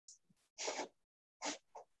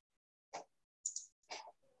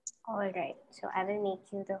All right, so I will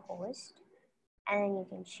make you the host and then you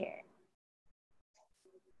can share.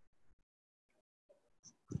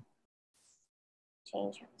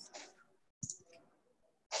 Change host.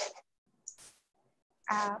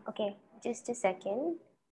 Okay, just a second.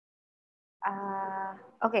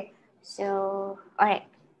 Okay, so, all right,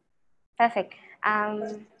 perfect.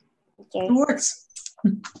 Okay. It works.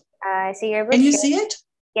 So you're able Can to you share? see it?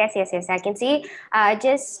 Yes, yes, yes, I can see.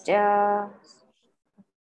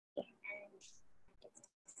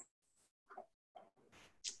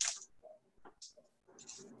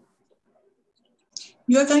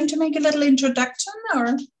 You are going to make a little introduction,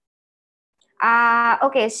 or?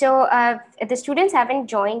 Okay, so the students haven't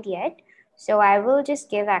joined yet, so I will just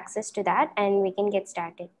give access to that and we can get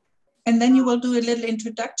started. And then you will do a little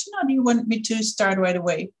introduction, or do you want me to start right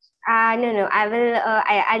away? No, I will.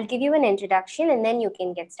 I'll give you an introduction and then you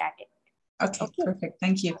can get started. Okay, perfect.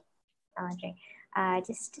 Thank you. All right.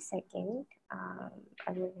 Just a second.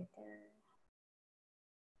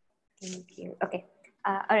 Thank you. Okay.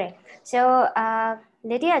 All right. So,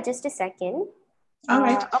 Lydia, just a second. All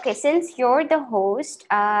right. Okay, since you're the host,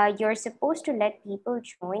 you're supposed to let people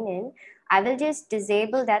join in. I will just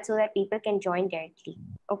disable that so that people can join directly.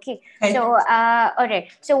 Okay. So, all right.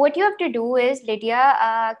 So what you have to do is,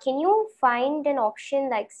 Lydia, can you find an option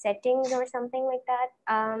like settings or something like that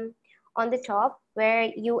on the top where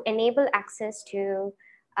you enable access to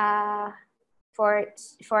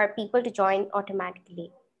for people to join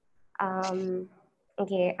automatically?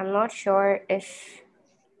 Okay, I'm not sure if.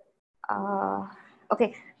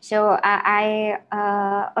 Okay, so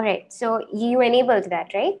all right, so you enabled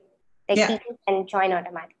that, right? Like people can join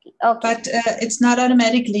automatically. Okay. But it's not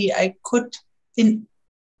automatically. I could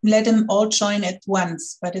let them all join at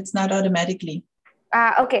once, but it's not automatically.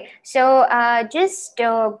 Okay, so just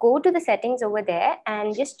go to the settings over there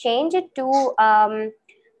and just change it to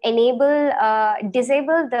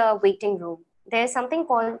disable the waiting room. There's something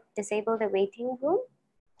called disable the waiting room.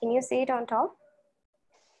 Can you see it on top?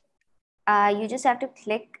 You just have to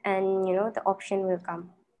click and the option will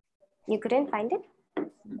come. You couldn't find it?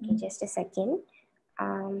 Okay, just a second.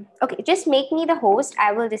 Okay, just make me the host.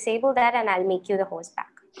 I will disable that and I'll make you the host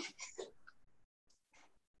back.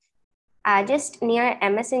 Just near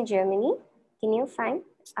MS in Germany, can you find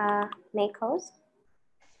make host?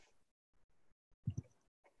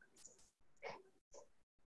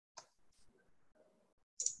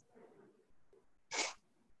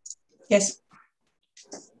 Yes.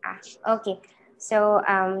 Okay, so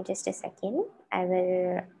just a second. I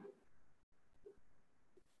will.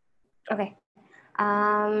 Okay.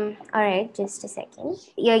 All right, just a second.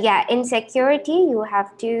 Yeah. In security, you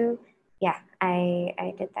have to. Yeah,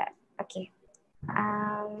 I did that. Okay.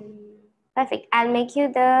 Perfect. I'll make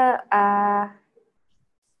you the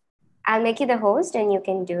host, and you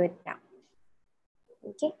can do it now.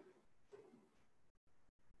 Okay.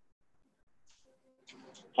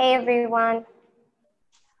 Hey everyone.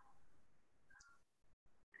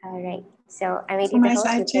 All right. So I made you the host.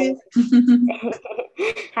 Side too.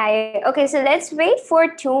 Hi. Okay, so let's wait for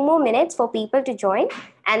 2 more minutes for people to join,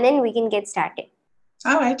 and then we can get started.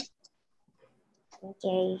 All right.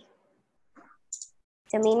 Okay.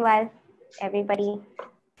 So meanwhile, everybody,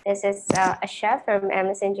 this is Asha from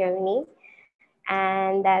Amazon Germany,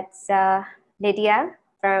 and that's Lydia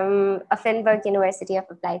from Offenburg University of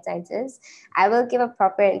Applied Sciences. I will give a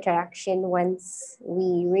proper introduction once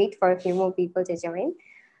we wait for a few more people to join.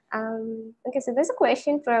 Okay, so there's a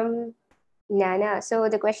question from Nana. So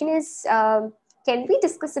the question is, can we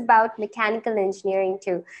discuss about mechanical engineering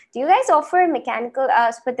too? Do you guys offer mechanical,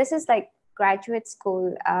 but this is like graduate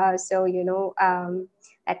school. So,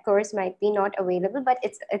 that course might be not available, but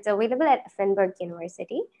it's available at Offenburg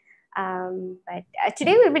University. But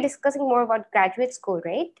today we'll be discussing more about graduate school,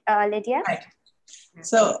 right, Lydia? Right.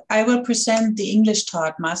 So I will present the English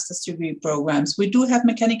taught master's degree programs. We do have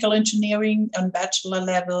mechanical engineering on bachelor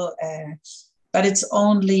level, but it's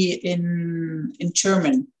only in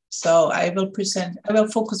German. So I will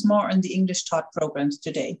focus more on the English taught programs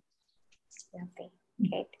today. Okay,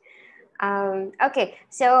 great. Okay,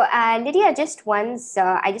 so Lydia, just once,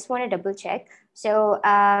 I just want to double check. So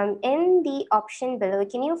in the option below,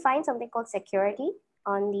 can you find something called security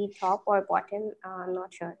on the top or bottom? I'm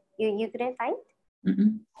not sure. You couldn't find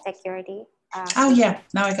security? Yeah,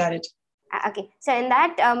 now I got it. Okay, so in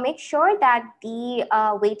that, make sure that the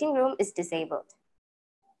waiting room is disabled.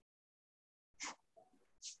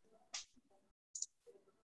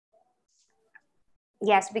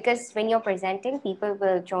 Yes, because when you're presenting, people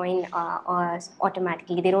will join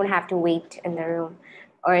automatically. They don't have to wait in the room,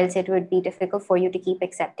 or else it would be difficult for you to keep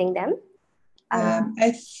accepting them.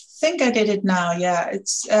 I think I did it now. Yeah,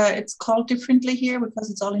 it's called differently here because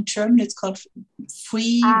it's all in German. It's called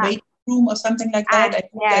free waiting room or something like that. I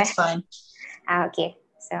think that's fine. Okay.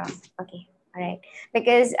 So okay, all right.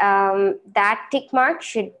 Because that tick mark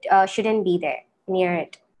shouldn't be there near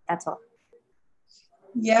it. That's all.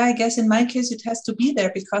 Yeah, I guess in my case it has to be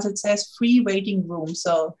there because it says free waiting room.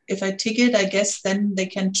 So if I tick it, I guess then they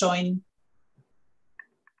can join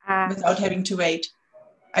without having to wait.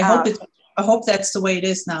 I hope that's the way it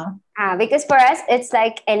is now. Because for us it's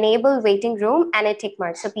like enable waiting room and a tick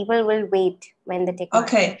mark, so people will wait when the tick mark.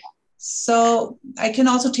 Okay, so I can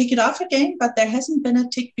also tick it off again, but there hasn't been a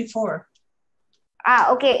tick before.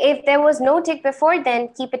 Okay. If there was no tick before, then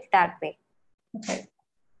keep it that way. Okay.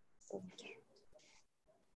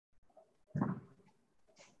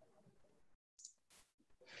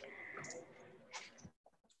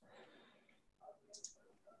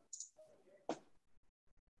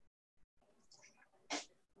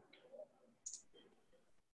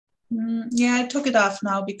 Yeah, I took it off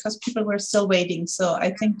now because people were still waiting. So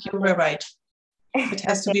I think you were right. It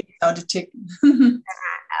has to be without a tick. All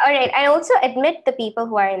right. I also admit the people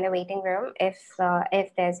who are in the waiting room if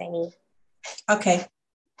there's any. Okay.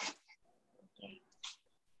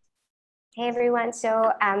 Hey everyone.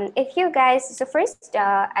 So if you guys, so first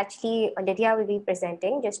actually Lydia will be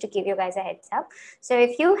presenting just to give you guys a heads up. So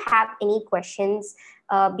if you have any questions,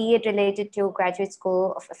 be it related to graduate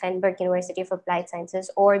school of Offenburg University of Applied Sciences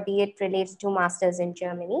or be it related to masters in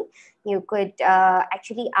Germany, you could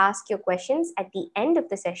actually ask your questions at the end of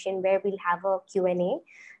the session where we'll have a Q&A.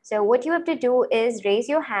 So what you have to do is raise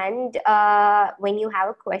your hand when you have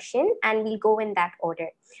a question and we'll go in that order.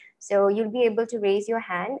 So you'll be able to raise your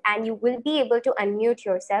hand and you will be able to unmute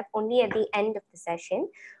yourself only at the end of the session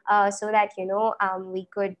so that, we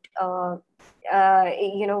could,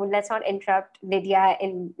 let's not interrupt Lydia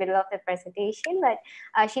in middle of the presentation, but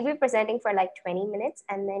she'll be presenting for like 20 minutes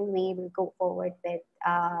and then we will go forward with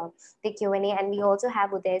the Q&A. And we also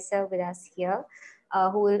have Uday sir with us here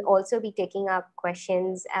who will also be taking up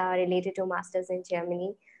questions related to masters in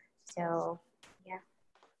Germany. So yeah.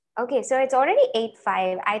 Okay, so it's already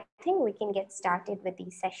 8:05. I think we can get started with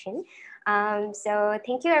the session. So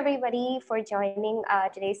thank you everybody for joining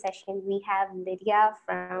today's session. We have Lydia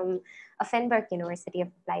from Offenburg University of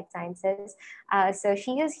Applied Sciences. So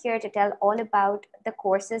she is here to tell all about the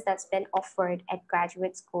courses that's been offered at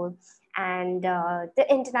graduate school and the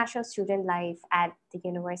international student life at the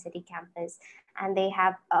university campus. And they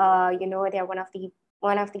have, they're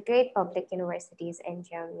one of the great public universities in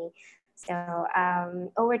Germany. So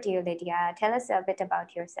over to you, Lydia. Tell us a bit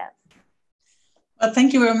about yourself. Well,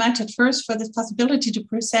 thank you very much at first for this possibility to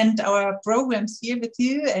present our programs here with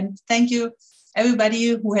you. And thank you everybody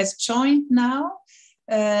who has joined now.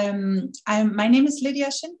 My name is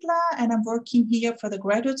Lydia Schindler and I'm working here for the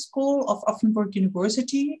graduate school of Offenburg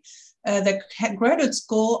University. The graduate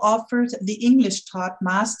school offers the English taught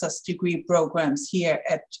master's degree programs here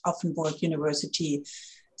at Offenburg University.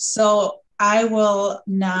 So I will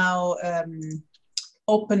now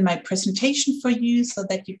open my presentation for you so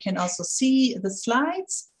that you can also see the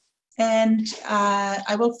slides. And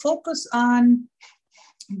I will focus on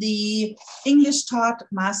the English taught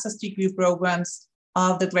master's degree programs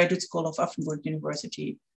of the Graduate School of Offenburg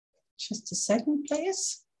University. Just a second,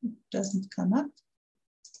 please. It doesn't come up.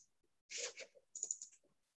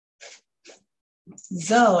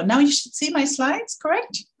 So now you should see my slides,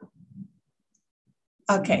 correct?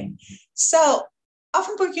 Okay, so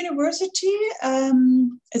Offenburg University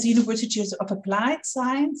is a university of applied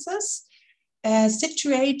sciences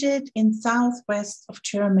situated in southwest of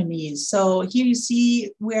Germany. So here you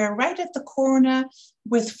see we're right at the corner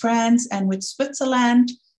with France and with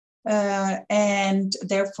Switzerland, and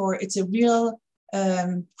therefore it's a real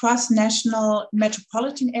cross-national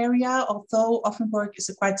metropolitan area, although Offenburg is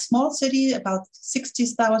a quite small city, about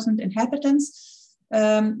 60,000 inhabitants.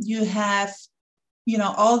 You have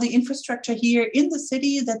all the infrastructure here in the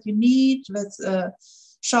city that you need with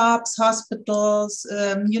shops, hospitals,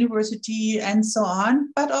 university, and so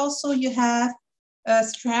on. But also you have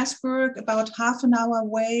Strasbourg, about half an hour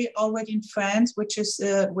away already in France, which is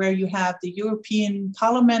where you have the European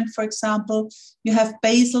Parliament, for example. You have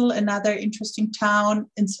Basel, another interesting town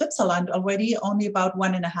in Switzerland already, only about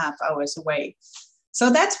 1.5 hours away.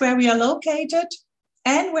 So that's where we are located.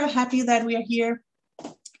 And we're happy that we are here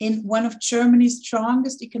in one of Germany's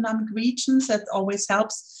strongest economic regions. That always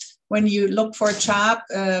helps when you look for a job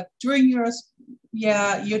during your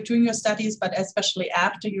studies, but especially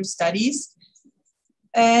after your studies.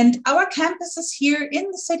 And our campus is here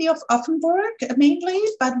in the city of Offenburg mainly,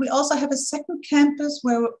 but we also have a second campus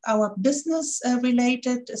where our business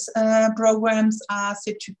related programs are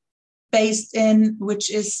based in,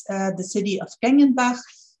 which is the city of Gengenbach,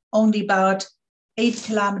 only about 8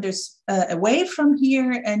 kilometers away from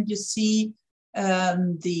here. And you see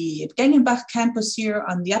the Gengenbach campus here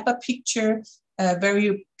on the upper picture, a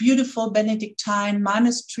very beautiful Benedictine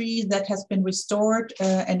monastery that has been restored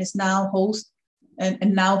and is now hosts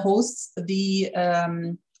the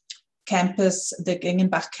campus, the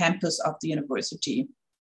Gengenbach campus of the university.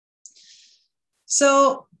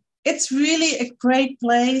 So it's really a great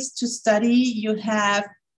place to study. You have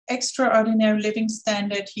extraordinary living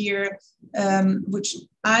standard here, which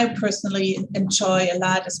I personally enjoy a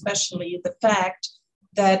lot, especially the fact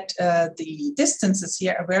that the distances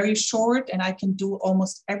here are very short and I can do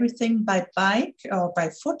almost everything by bike or by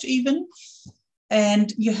foot even.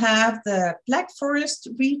 And you have the Black Forest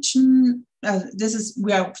region.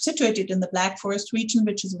 We are situated in the Black Forest region,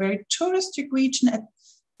 which is a very touristic region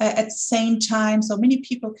at the same time. So many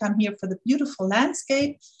people come here for the beautiful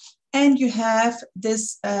landscape. And you have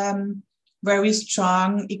this very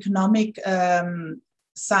strong economic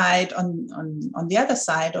side on the other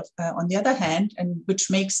side of, on the other hand, and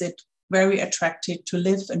which makes it very attractive to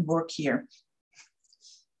live and work here.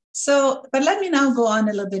 So, but let me now go on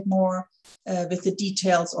a little bit more with the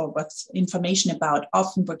details or what's information about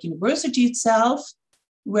Offenburg University itself.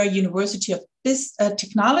 We're a University of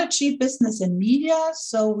Technology, Business and Media.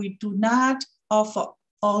 So we do not offer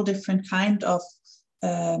all different kind of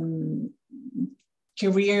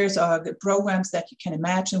careers or programs that you can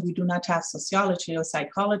imagine. We do not have sociology or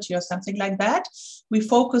psychology or something like that. We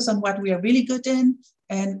focus on what we are really good in.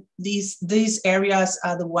 And these areas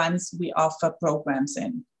are the ones we offer programs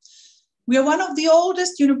in. We are one of the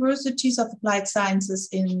oldest universities of applied sciences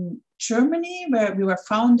in Germany, where we were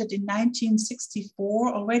founded in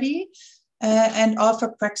 1964 already, and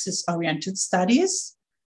offer praxis-oriented studies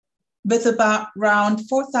with around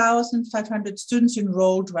 4,500 students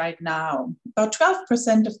enrolled right now. About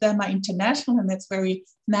 12% of them are international, and that's very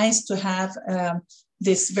nice to have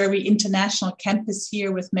this very international campus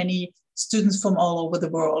here with many students from all over the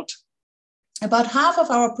world. About half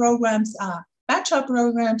of our programs are bachelor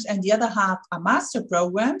programs and the other half are master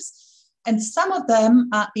programs. And some of them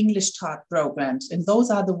are English taught programs. And those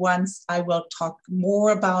are the ones I will talk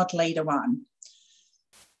more about later on.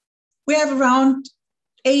 We have around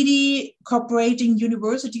 80 cooperating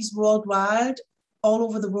universities worldwide, all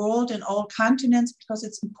over the world in all continents, because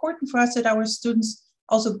it's important for us that our students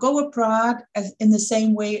also go abroad in the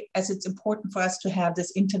same way as it's important for us to have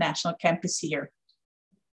this international campus here.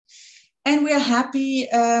 And we are happy,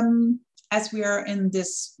 as we are in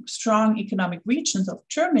this strong economic regions of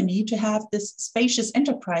Germany, to have this spacious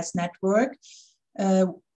enterprise network.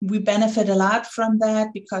 We benefit a lot from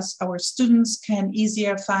that because our students can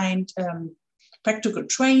easier find practical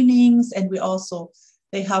trainings, and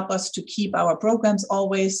they help us to keep our programs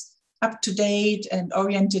always up to date and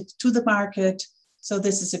oriented to the market. So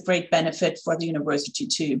this is a great benefit for the university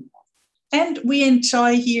too. And we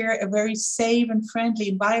enjoy here a very safe and friendly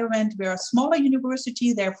environment. We're a smaller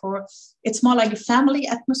university, therefore it's more like a family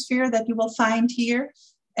atmosphere that you will find here.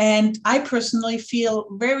 And I personally feel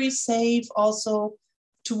very safe also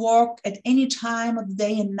to walk at any time of the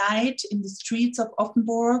day and night in the streets of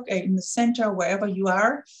Offenburg, in the center, wherever you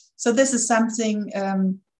are. So this is something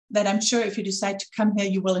that I'm sure if you decide to come here,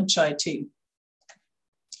 you will enjoy too.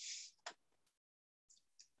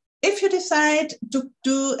 If you decide to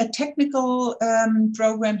do a technical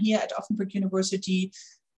program here at Offenburg University,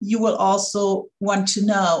 you will also want to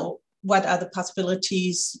know what are the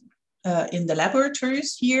possibilities in the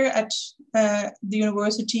laboratories here at the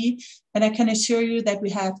university. And I can assure you that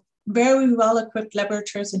we have very well-equipped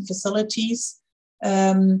laboratories and facilities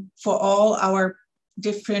for all our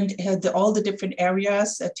different, all the different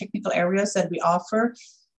areas, technical areas that we offer.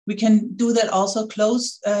 We can do that also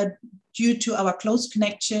due to our close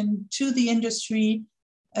connection to the industry.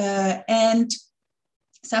 And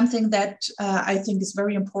something that I think is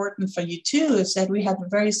very important for you too is that we have a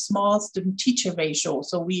very small student-teacher ratio.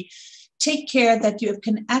 So we take care that you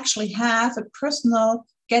can actually have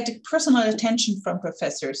get personal attention from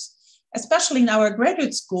professors. Especially in our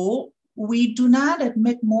graduate school, we do not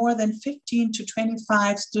admit more than 15 to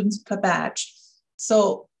 25 students per batch.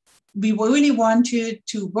 So we really want you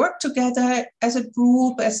to work together as a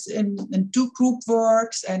group, and do group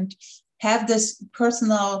works and have this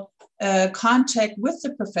personal contact with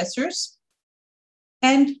the professors.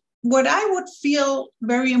 And what I would feel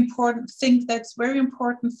think that's very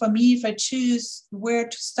important for me if I choose where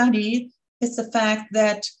to study is the fact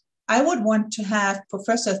that I would want to have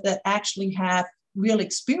professors that actually have real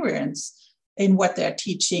experience in what they're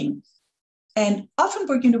teaching. And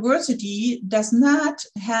Offenburg University does not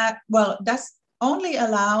have, well, does only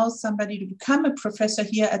allow somebody to become a professor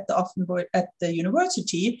here at the Offenburg, at the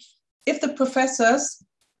university, if the professors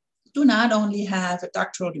do not only have a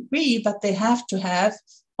doctoral degree, but they have to have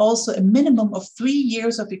also a minimum of 3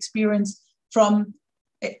 years of experience from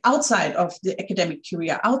outside of the academic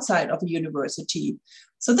career, outside of a university.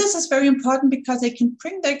 So this is very important because they can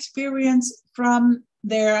bring their experience from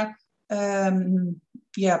their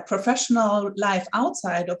professional life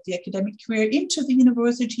outside of the academic career into the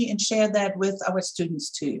university and share that with our students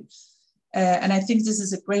too. And I think this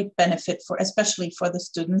is a great benefit for, especially for the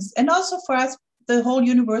students and also for us, the whole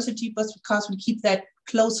university, but because we keep that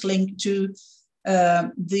close link to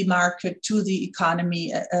the market, to the economy,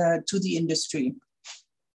 to the industry.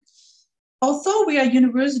 Although we are a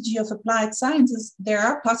University of Applied Sciences, there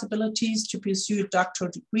are possibilities to pursue a doctoral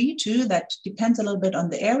degree too. That depends a little bit on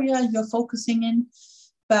the area you're focusing in,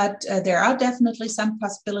 but there are definitely some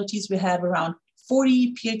possibilities. We have around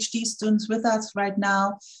 40 PhD students with us right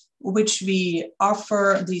now, which we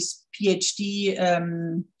offer these PhD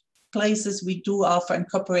places we do offer in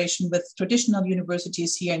cooperation with traditional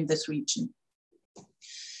universities here in this region.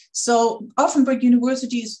 So Offenburg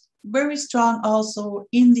University is very strong also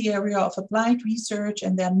in the area of applied research,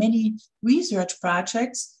 and there are many research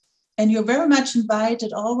projects. And you're very much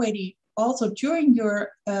invited already also during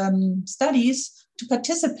your studies to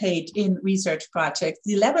participate in research projects.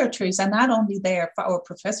 The laboratories are not only there for our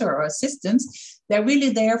professor or assistants, they're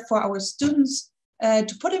really there for our students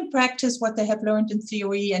to put in practice what they have learned in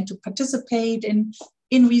theory and to participate in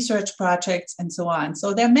research projects and so on.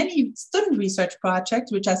 So there are many student research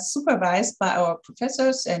projects which are supervised by our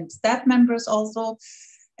professors and staff members also.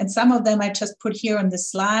 And some of them I just put here on the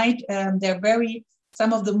slide. They're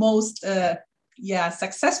some of the most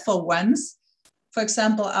successful ones. For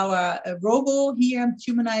example, our robo here,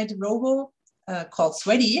 humanoid robo called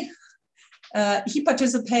Sweaty, he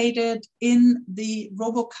participated in the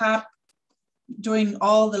RoboCup during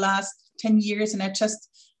all the last 10 years. And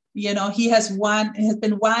he has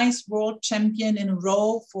been vice world champion in a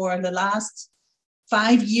row for the last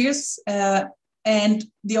 5 years. And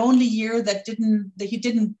the only year that he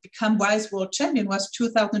didn't become vice world champion was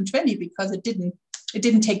 2020, because it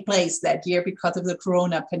didn't take place that year because of the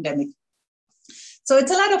Corona pandemic. So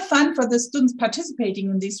it's a lot of fun for the students participating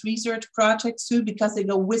in these research projects too, because they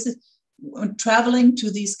go traveling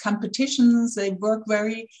to these competitions. They work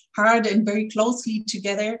very hard and very closely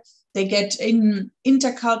together. They get in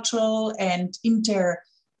intercultural and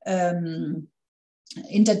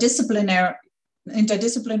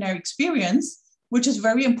interdisciplinary experience, which is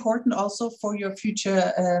very important also for your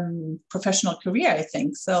future professional career, I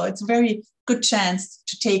think. So it's a very good chance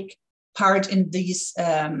to take part in these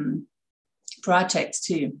projects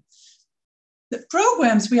too. The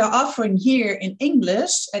programs we are offering here in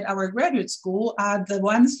English at our graduate school are the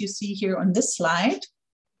ones you see here on this slide.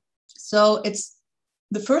 So it's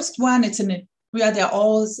the first one, they're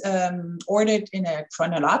all ordered in a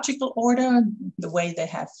chronological order, the way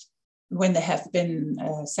when they have been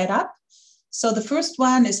set up. So the first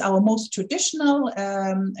one is our most traditional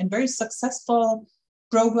and very successful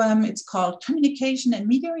program. It's called Communication and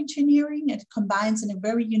Media Engineering. It combines in a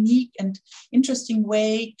very unique and interesting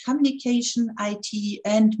way communication, IT,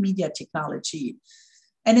 and media technology.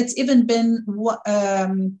 And it's even been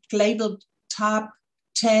labeled top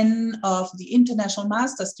 10 of the international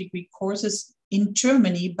master's degree courses in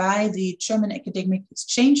Germany by the German Academic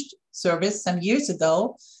Exchange Service some years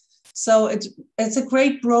ago. So it's a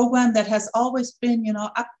great program that has always been,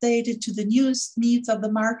 updated to the newest needs of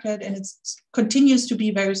the market, and it continues to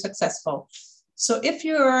be very successful. So if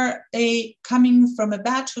you're coming from a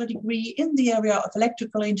bachelor degree in the area of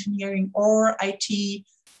electrical engineering or IT,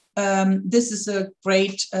 this is a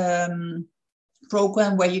great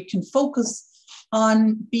program where you can focus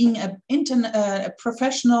on being a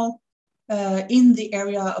professional in the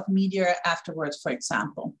area of media afterwards, for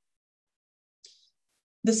example.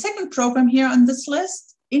 The second program here on this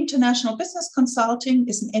list, International Business Consulting,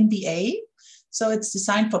 is an MBA. So it's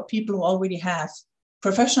designed for people who already have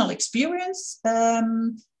professional experience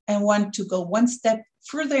and want to go one step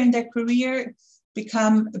further in their career,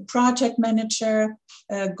 become a project manager,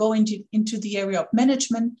 go into the area of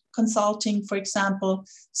management consulting, for example.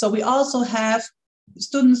 So we also have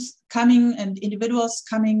students coming and individuals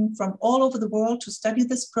coming from all over the world to study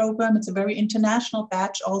this program. It's a very international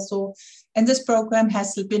batch also. And this program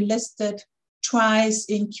has been listed twice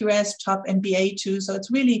in QS Top MBA too. So it's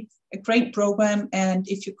really a great program. And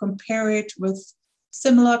if you compare it with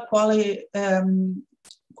similar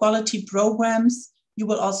quality programs, you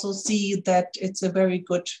will also see that it's a very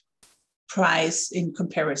good price in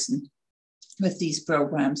comparison with these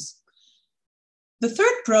programs. The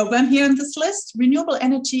third program here on this list, Renewable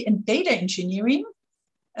Energy and Data Engineering,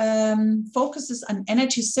 focuses on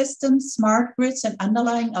energy systems, smart grids, and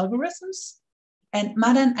underlying algorithms, and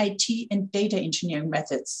modern IT and data engineering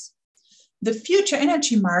methods. The future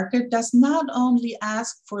energy market does not only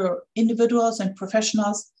ask for individuals and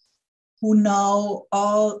professionals who know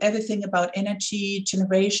everything about energy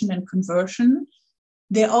generation and conversion.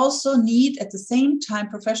 They also need at the same time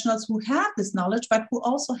professionals who have this knowledge, but who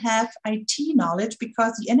also have IT knowledge,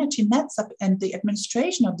 because the energy nets and the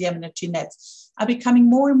administration of the energy nets are becoming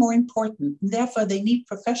more and more important. And therefore, they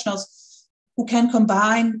need professionals who can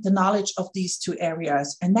combine the knowledge of these two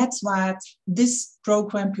areas. And that's what this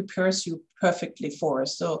program prepares you perfectly for.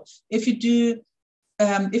 So if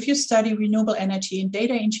you study renewable energy and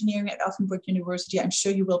data engineering at Offenburg University, I'm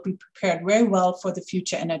sure you will be prepared very well for the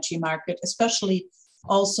future energy market, especially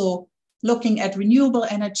also looking at renewable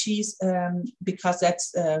energies, because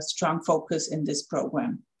that's a strong focus in this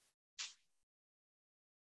program.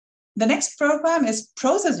 The next program is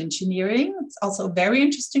process engineering. It's also a very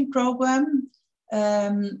interesting program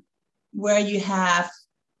where you have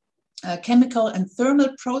chemical and thermal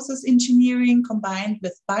process engineering combined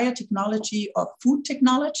with biotechnology or food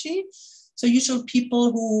technology. So usually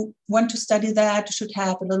people who want to study that should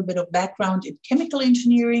have a little bit of background in chemical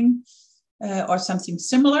engineering or something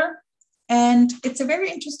similar. And it's a very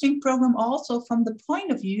interesting program also from the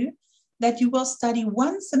point of view that you will study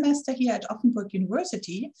one semester here at Offenburg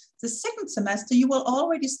University. The second semester, you will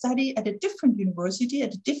already study at a different university,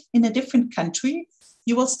 in a different country.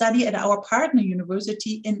 You will study at our partner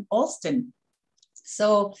university in Olsztyn.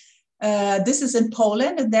 So this is in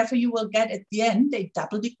Poland, and therefore you will get at the end a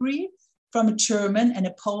double degree from a German and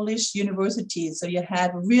a Polish university. So you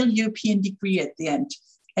have a real European degree at the end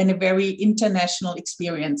and a very international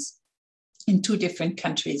experience in two different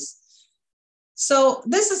countries. So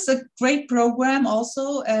this is a great program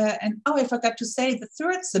also. I forgot to say, the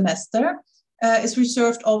third semester is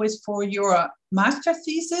reserved always for your master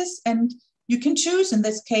thesis, and you can choose in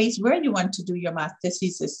this case where you want to do your master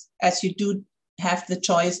thesis, as you do have the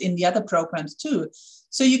choice in the other programs too.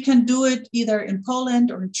 So you can do it either in Poland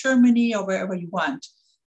or in Germany or wherever you want.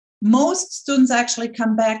 Most students actually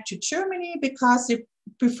come back to Germany because they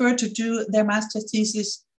prefer to do their master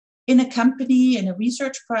thesis in a company, in a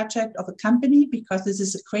research project of a company, because this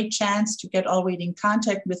is a great chance to get already in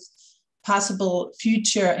contact with possible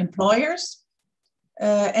future employers.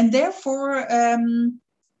 And therefore,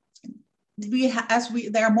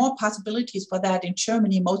 there are more possibilities for that in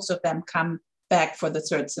Germany. Most of them come back for the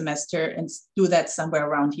third semester and do that somewhere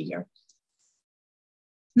around here.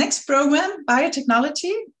 Next program,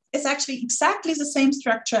 biotechnology, is actually exactly the same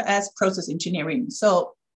structure as process engineering.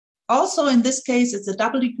 So also in this case, it's a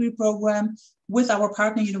double degree program with our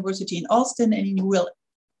partner university in Olsztyn, and you will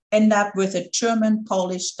end up with a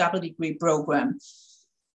German-Polish double degree program.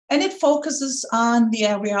 And it focuses on the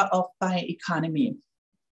area of bioeconomy.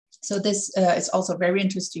 So this is also a very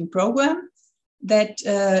interesting program that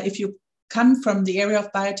if you come from the area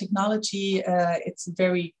of biotechnology, it's a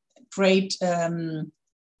very great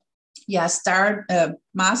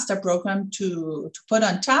master program to put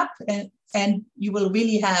on top, and you will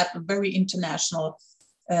really have a very international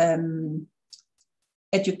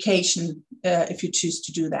education if you choose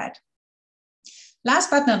to do that.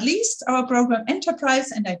 Last but not least, our program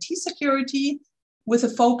Enterprise and IT Security, with a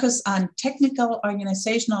focus on technical,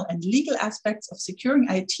 organizational, and legal aspects of securing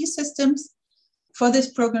IT systems. For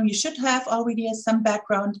this program, you should have already some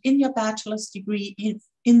background in your bachelor's degree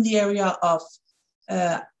in the area of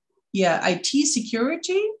IT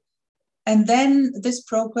security. And then this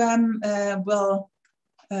program will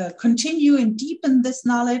continue and deepen this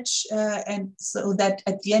knowledge, and so that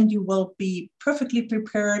at the end you will be perfectly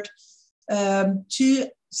prepared to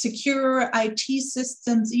secure IT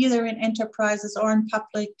systems, either in enterprises or in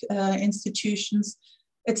public institutions.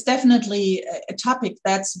 It's definitely a topic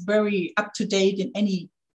that's very up to date in any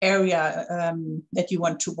area that you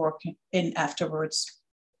want to work in afterwards.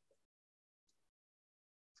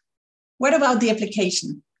 What about the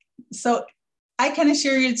application? So I can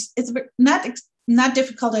assure you it's not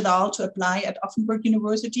difficult at all to apply at Offenburg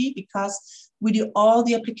University, because we do all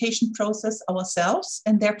the application process ourselves,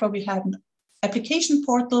 and therefore we have an application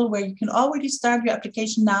portal where you can already start your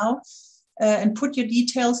application now and put your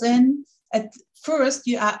details in. At first,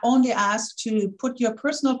 you are only asked to put your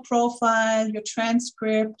personal profile, your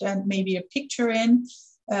transcript, and maybe a picture in,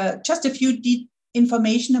 just a few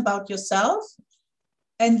information about yourself.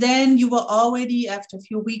 And then you will already, after a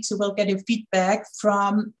few weeks, you will get a feedback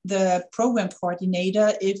from the program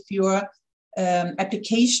coordinator if your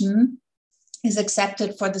application is accepted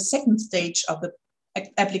for the second stage of the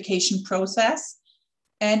application process.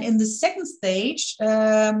 And in the second stage,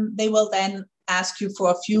 they will then ask you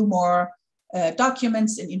for a few more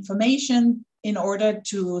documents and information in order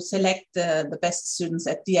to select the best students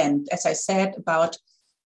at the end. As I said, about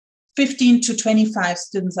 15 to 25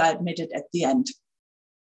 students are admitted at the end.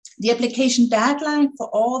 The application deadline for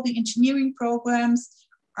all the engineering programs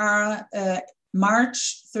are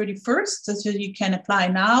March 31st, so you can apply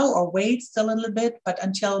now or wait still a little bit, but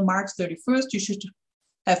until March 31st, you should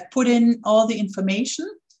have put in all the information.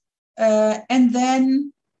 And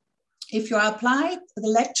then if you are applied, the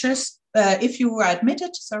lectures, if you were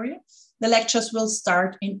admitted, the lectures will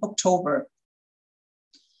start in October.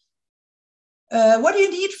 What do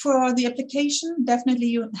you need for the application? Definitely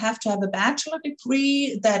you have to have a bachelor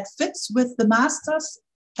degree that fits with the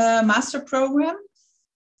master program.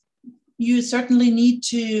 You certainly need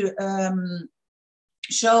to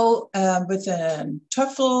show with a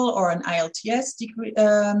TOEFL or an IELTS degree,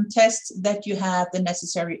 test that you have the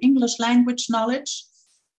necessary English language knowledge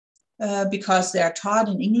because they are taught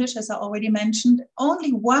in English, as I already mentioned.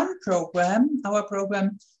 Only one program, our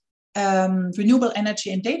program, Renewable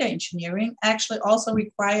Energy and Data Engineering, actually also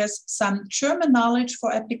requires some German knowledge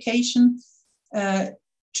for application.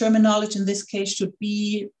 German knowledge in this case should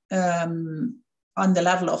be on the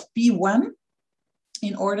level of B1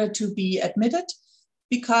 in order to be admitted,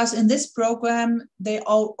 because in this program, they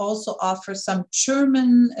also offer some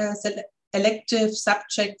German elective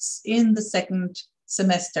subjects in the second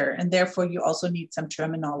semester, and therefore you also need some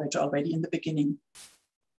German knowledge already in the beginning.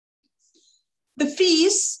 The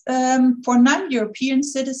fees for non-European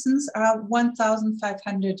citizens are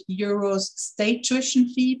 1,500 euros state tuition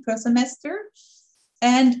fee per semester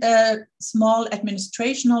and a small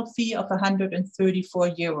administrational fee of 134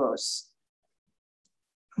 euros.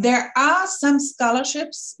 There are some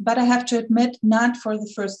scholarships, but I have to admit, not for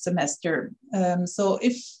the first semester. So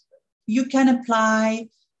if you can apply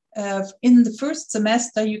in the first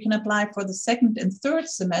semester, you can apply for the second and third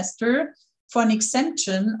semester for an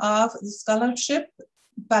exemption of the scholarship,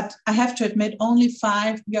 but I have to admit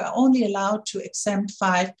we are only allowed to exempt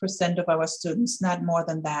 5% of our students, not more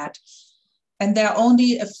than that. And there are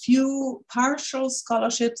only a few partial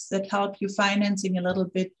scholarships that help you financing a little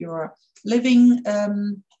bit your living,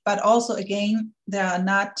 but also again,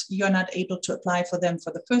 you're not able to apply for them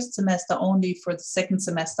for the first semester, only for the second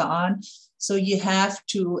semester on. So you have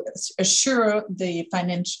to assure the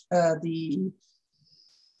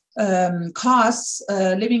costs,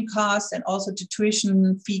 living costs, and also the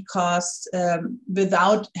tuition fee costs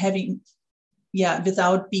without being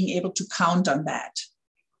able to count on that.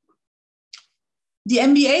 The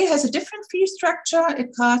MBA has a different fee structure.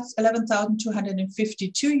 It costs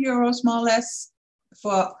 11,252 euros, more or less,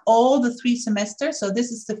 for all the 3 semesters. So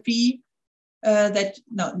this is the fee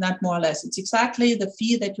not more or less. It's exactly the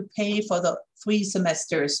fee that you pay for the 3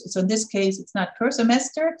 semesters. So in this case, it's not per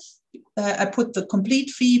semester. I put the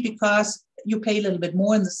complete fee because you pay a little bit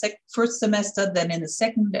more in the first semester than in the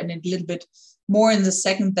second, and a little bit more in the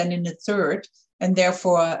second than in the third. And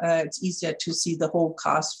therefore, it's easier to see the whole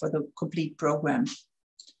cost for the complete program.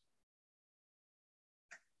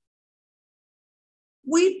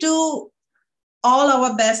 We do all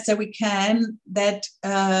our best that we can that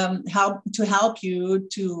help you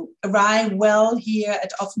to arrive well here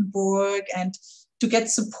at Offenburg and to get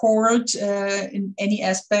support in any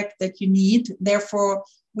aspect that you need. Therefore,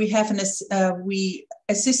 we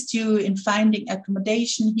assist you in finding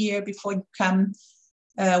accommodation here before you come.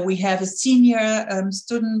 We have a senior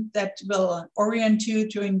student that will orient you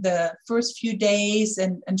during the first few days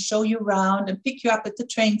and show you around and pick you up at the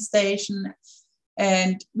train station.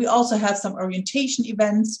 And we also have some orientation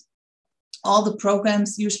events. All the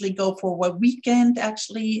programs usually go for a weekend,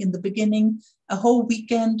 actually, in the beginning, a whole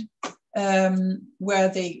weekend, where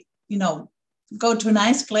they, go to a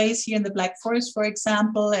nice place here in the Black Forest, for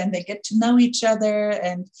example, and they get to know each other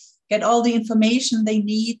and get all the information they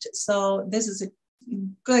need. So this is a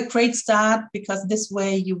great start, because this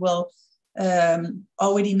way you will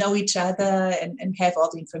already know each other and have all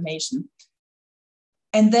the information.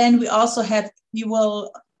 And then you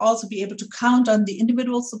will also be able to count on the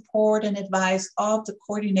individual support and advice of the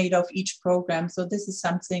coordinator of each program. So this is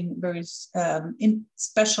something very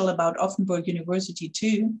special about Offenburg University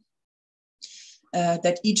too,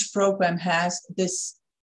 that each program has this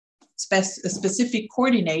specific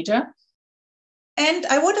coordinator. And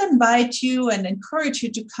I would invite you and encourage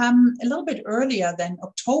you to come a little bit earlier than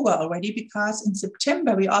October already, because in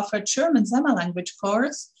September we offer a German summer language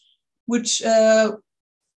course, which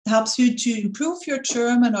helps you to improve your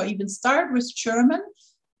German or even start with German.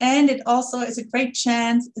 And it also is a great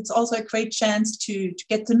chance. It's also a great chance to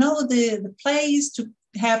get to know the place, to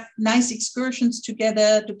have nice excursions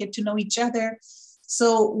together, to get to know each other.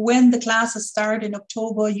 So when the classes start in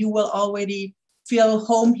October, you will already feel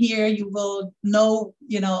home here. You will know,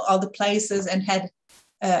 all the places and had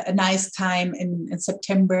a nice time in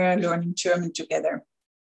September learning German together.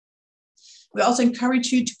 We also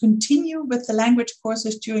encourage you to continue with the language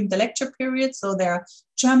courses during the lecture period. So there are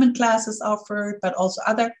German classes offered, but also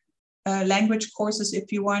other language courses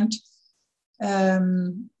if you want.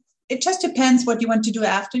 It just depends what you want to do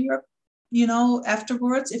after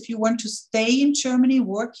afterwards. If you want to stay in Germany,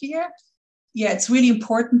 work here, it's really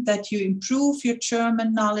important that you improve your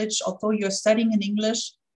German knowledge. Although you're studying in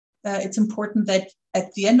English, it's important that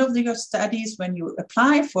at the end of your studies, when you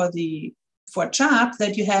apply for a job,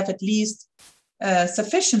 that you have at least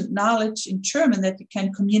sufficient knowledge in German that you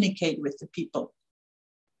can communicate with the people.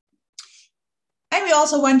 And we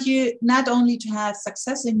also want you not only to have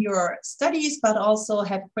success in your studies, but also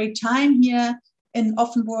have a great time here in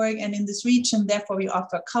Offenburg and in this region. Therefore, we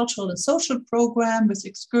offer a cultural and social program with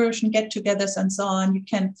excursion, get-togethers, and so on. You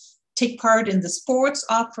can take part in the sports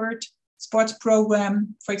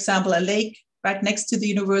program. For example, a lake right next to the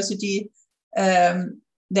university.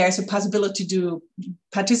 There's a possibility to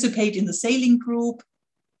participate in the sailing group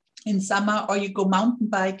in summer, or you go mountain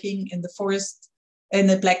biking in the forest, in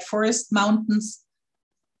the Black Forest Mountains,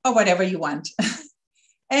 or whatever you want.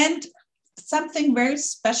 And something very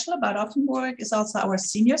special about Offenburg is also our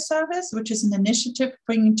senior service, which is an initiative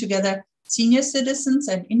bringing together senior citizens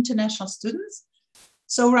and international students.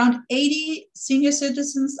 So around 80 senior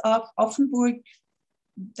citizens of Offenburg,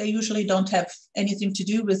 they usually don't have anything to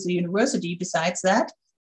do with the university besides that.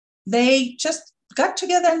 They just got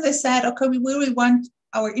together and they said, okay, we really want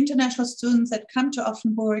our international students that come to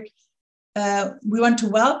Offenburg. We want to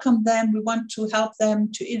welcome them. We want to help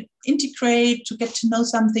them to integrate, to get to know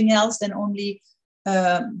something else than only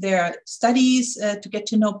their studies, to get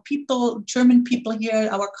to know people, German people here,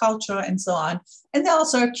 our culture, and so on. And they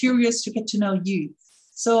also are curious to get to know you.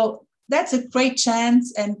 So that's a great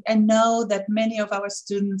chance, and know that many of our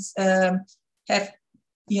students have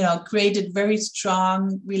created very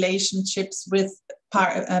strong relationships with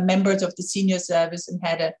members of the senior service and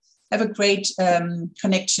have a great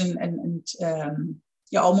connection and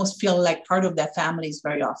you almost feel like part of their families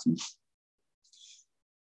very often.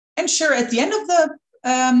 And sure, at the end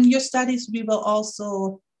of your studies,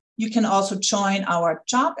 you can also join our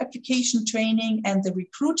job application training and the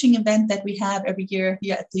recruiting event that we have every year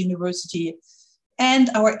here at the university, and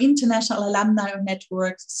our international alumni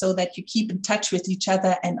network, so that you keep in touch with each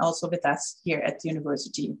other and also with us here at the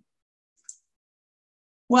university.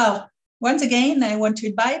 Well, once again, I want to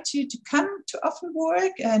invite you to come to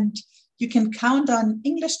Offenburg, and you can count on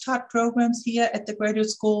English taught programs here at the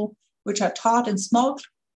graduate school, which are taught in small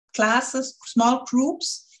classes, small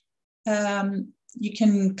groups. You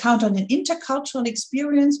can count on an intercultural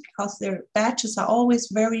experience because their batches are always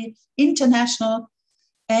very international,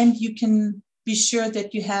 and you can be sure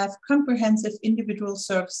that you have comprehensive individual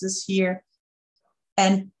services here.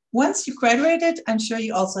 And once you graduated, I'm sure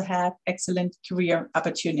you also have excellent career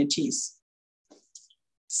opportunities.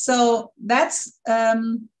 So that's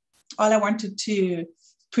all I wanted to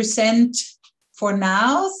present for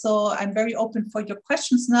now. So I'm very open for your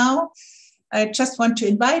questions now. I just want to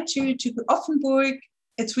invite you to Offenburg.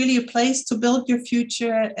 It's really a place to build your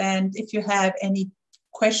future. And if you have any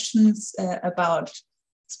questions about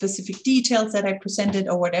specific details that I presented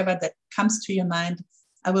or whatever that comes to your mind,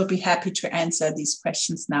 I will be happy to answer these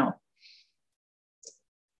questions now.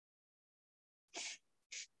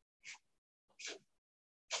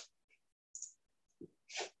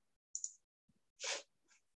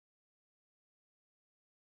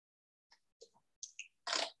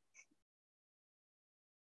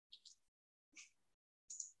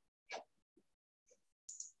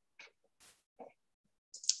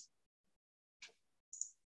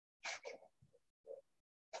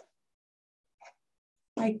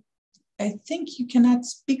 I think you cannot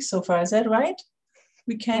speak so far. Is that right?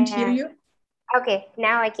 We can't hear you. Okay,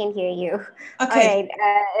 now I can hear you. Okay.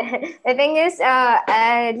 All right. The thing is,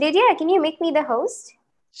 Lydia, can you make me the host?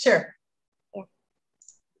 Sure. Yeah.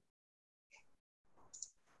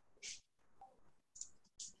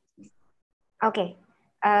 Okay.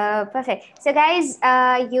 Perfect. So guys,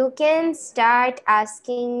 you can start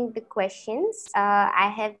asking the questions.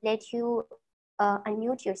 I have let you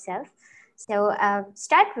unmute yourself. So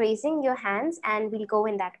start raising your hands and we'll go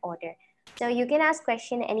in that order. So you can ask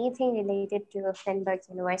question anything related to Offenburg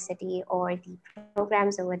University or the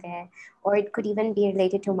programs over there, or it could even be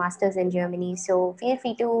related to masters in Germany. So feel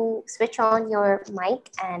free to switch on your mic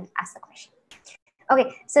and ask the question.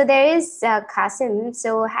 Okay, so there is Qasim.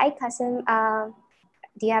 So hi Qasim,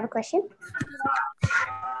 do you have a question?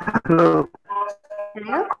 Hello.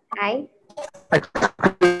 Hello, hi.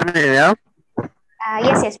 Yeah.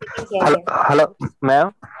 Yes, we can hear you. Hello,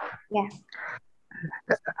 ma'am. Yeah.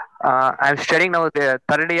 I'm studying now the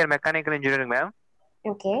third year mechanical engineering, ma'am.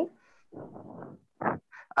 Okay.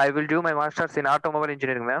 I will do my masters in automobile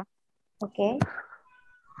engineering, ma'am. Okay.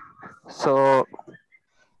 So,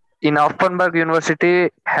 in Offenburg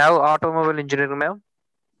University, have automobile engineering, ma'am?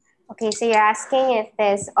 Okay, so you're asking if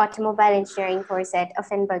there's automobile engineering course at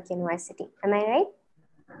Offenburg University. Am I right?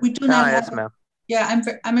 We do not have. Yes, ma'am. Yeah,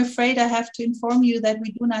 I'm afraid I have to inform you that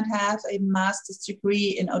we do not have a master's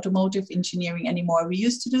degree in automotive engineering anymore. We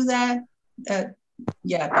used to do that,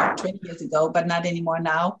 about 20 years ago, but not anymore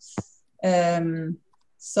now.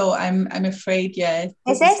 So I'm afraid, yeah.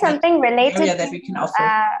 Is there something related that we can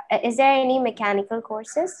offer? Is there any mechanical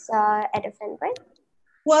courses at Offenburg?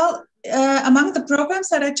 Well, among the programs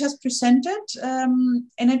that I just presented,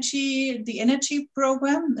 the energy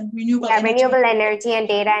program, renewable energy and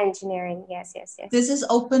data engineering. Yes. This is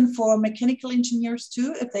open for mechanical engineers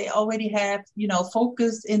too, if they already have,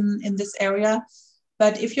 focus in this area.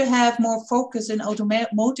 But if you have more focus in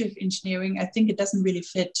automotive engineering, I think it doesn't really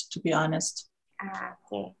fit, to be honest.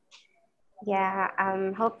 Okay. Yeah,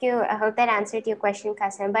 I hope that answered your question,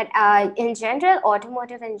 Qasim. But in general,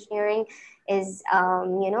 automotive engineering is,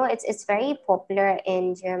 it's very popular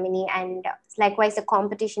in Germany, and likewise, the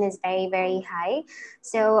competition is very, very high.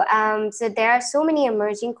 So, so there are so many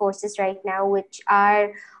emerging courses right now which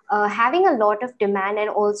are having a lot of demand and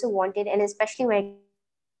also wanted, and especially when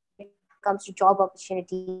it comes to job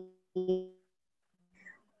opportunities.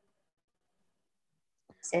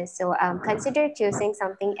 So consider choosing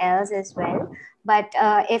something else as well. But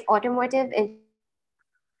if automotive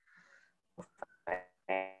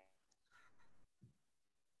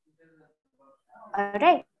all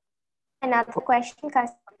right. Another question.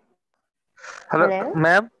 Hello,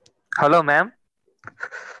 ma'am. Hello, ma'am.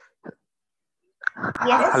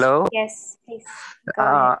 Yes. Hello. Yes, please. Go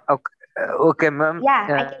ahead. Okay, ma'am. Yeah,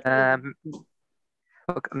 I can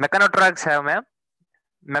Mechanotronics have, ma'am.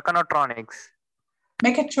 Mechatronics.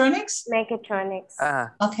 Mechatronics.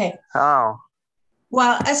 Okay. Oh.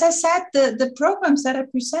 Well, as I said, the programs that I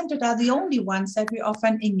presented are the only ones that we offer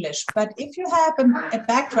in English. But if you have a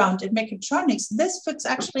background in mechatronics, this fits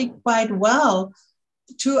actually quite well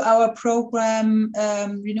to our program,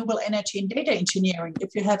 Renewable Energy and Data Engineering,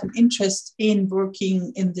 if you have an interest in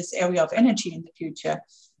working in this area of energy in the future.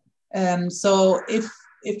 So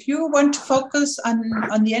if you want to focus on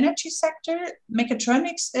the energy sector,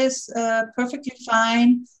 mechatronics is perfectly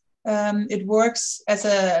fine. It works as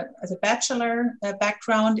a bachelor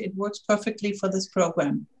background. It works perfectly for this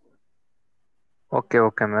program. Okay,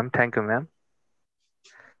 ma'am. Thank you, ma'am.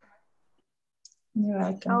 You're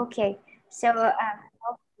welcome. Okay, so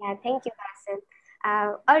yeah, thank you, Qasim.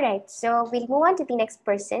 All right, so we'll move on to the next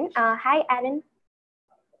person. Hi, Alan.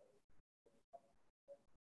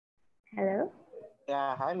 Hello.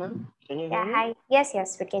 Yeah, hi, ma'am. Can you hear me? Hi.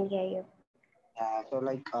 Yes, we can hear you. Yeah, so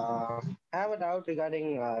I have a doubt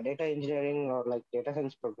regarding data engineering or data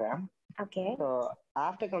science program. Okay. So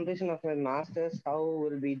after completion of my master's, how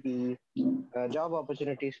will be the job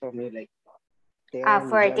opportunities for me?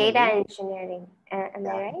 For data engineering, am I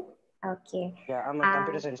right? Okay. Yeah, I'm a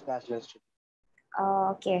computer science bachelor student. Oh,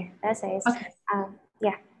 okay, that's nice. Okay.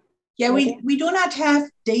 Yeah. Yeah, we do not have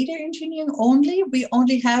data engineering only. We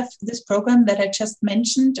only have this program that I just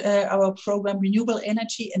mentioned, our program Renewable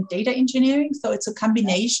Energy and Data Engineering. So it's a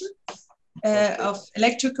combination of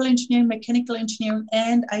electrical engineering, mechanical engineering,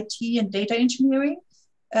 and IT and data engineering.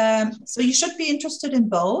 So you should be interested in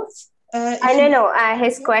both. No.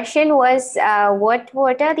 His question was, what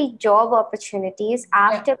are the job opportunities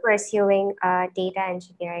after pursuing data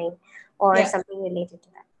engineering or something related to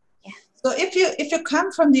that? Yeah. So if you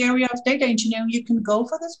come from the area of data engineering, you can go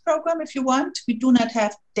for this program if you want. We do not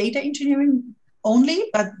have data engineering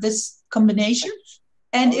only, but this combination.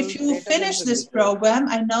 And if you finish this program,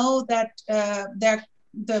 I know that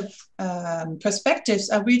the perspectives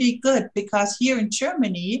are really good, because here in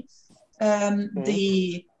Germany,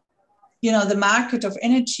 the market of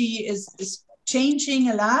energy is changing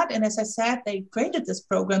a lot. And as I said, they created this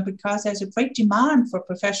program because there's a great demand for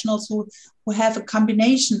professionals who have a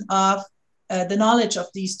combination of the knowledge of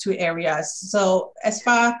these two areas. So as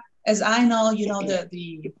far as I know,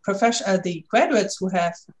 the graduates who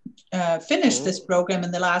have finished this program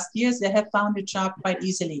in the last years, they have found a job quite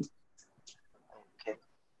easily. Okay.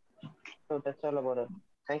 So that's all about it.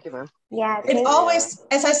 Thank you, ma'am. Yeah. It always,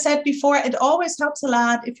 as I said before, it always helps a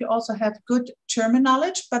lot if you also have good German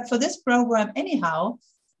knowledge. But for this program, anyhow,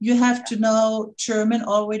 you have to know German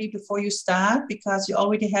already before you start, because you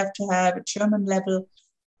already have to have a German level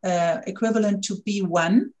equivalent to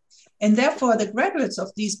B1. And therefore, the graduates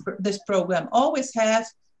of this program always have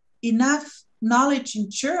enough knowledge in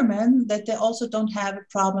German that they also don't have a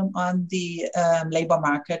problem on the labor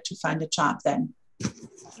market to find a job then.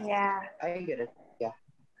 Yeah. I get it. Yeah.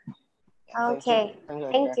 Okay.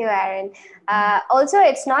 Thank you, Aaron. Also,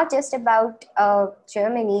 it's not just about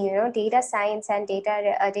Germany. Data science and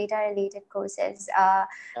data related courses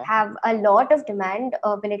have a lot of demand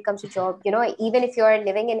when it comes to job. Even if you're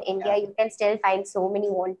living in India, you can still find so many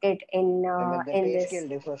wanted in the pay this. scale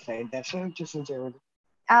differs, right? That's why I'm choosing Germany.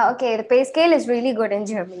 Okay, the pay scale is really good in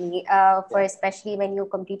Germany, especially when you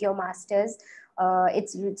complete your masters.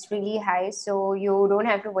 It's really high, so you don't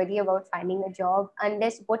have to worry about finding a job,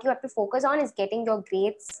 unless what you have to focus on is getting your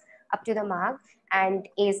grades up to the mark and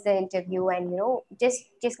ace the interview, and just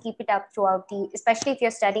keep it up throughout especially if you're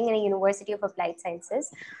studying in a University of Applied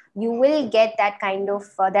Sciences, you will get that kind of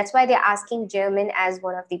that's why they're asking German as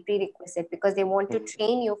one of the prerequisite, because they want to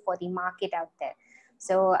train you for the market out there.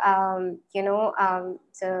 So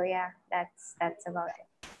so yeah, that's about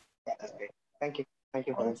it. Yeah, that's great. Thank you. Thank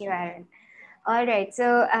you. Thank you, Aaron. All right.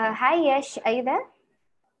 So hi, Yash, are you there?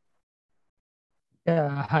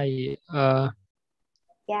 Yeah, hi.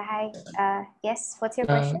 Yeah, hi. Yes, what's your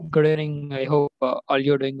question? Good evening. I hope all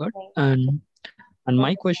you're doing good. Okay. And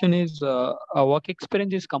my question is, work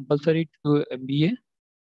experience is compulsory to MBA?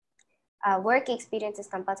 Work experience is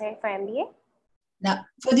compulsory for MBA? Now,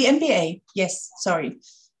 for the MBA, yes, sorry.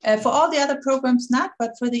 For all the other programs, not,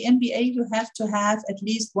 but for the MBA, you have to have at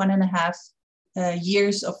least 1.5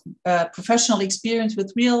 years of professional experience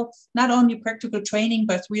with real, not only practical training,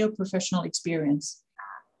 but real professional experience.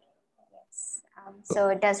 Yes. So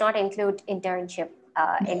it does not include internship.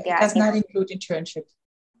 It does not include internship.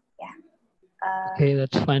 Yeah. Okay,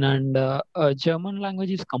 that's fine. And German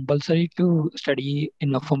language is compulsory to study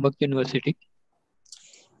in Offenburg University?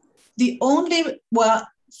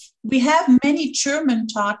 We have many German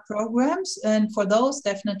taught programs, and for those,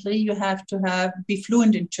 definitely you have to be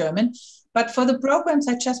fluent in German. But for the programs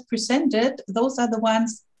I just presented, those are the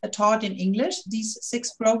ones taught in English, these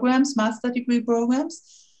 6 programs, master degree programs.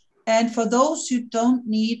 And for those who don't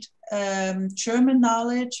need German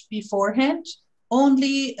knowledge beforehand,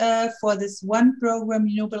 only for this one program,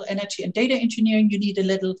 renewable energy and data engineering, you need a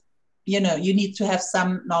little, you need to have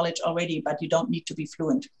some knowledge already, but you don't need to be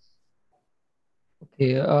fluent.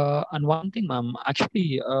 Okay, and one thing, ma'am,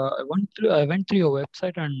 actually, I went through your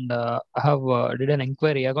website and I have did an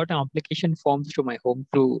inquiry. I got an application forms to my home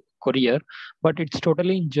through courier, but it's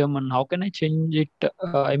totally in German. How can I change it?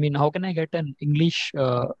 How can I get an English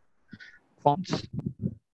forms?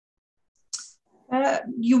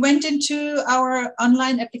 You went into our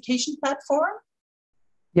online application platform?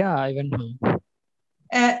 Yeah, I went home.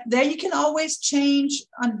 There you can always change.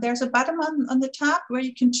 There's a button on the top where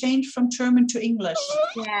you can change from German to English.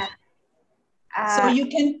 Yeah. So you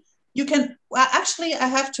can. Well, actually, I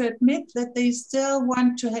have to admit that they still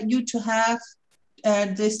want you to have.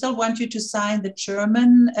 They still want you to sign the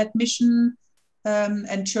German admission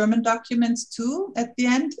and German documents too at the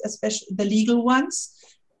end, especially the legal ones.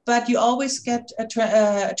 But you always get a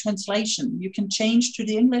translation. You can change to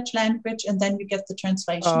the English language and then you get the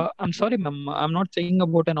translation. I'm sorry, ma'am. I'm not saying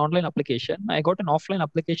about an online application. I got an offline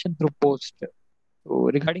application through post. So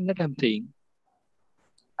regarding that, I'm saying.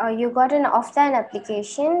 You got an offline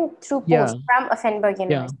application through post from Offenburg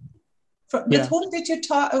University. With whom did you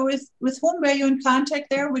talk? With whom were you in contact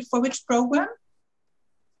there? For which program?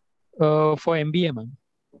 For MBA, ma'am.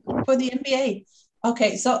 For the MBA.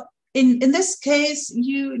 Okay, so in this case,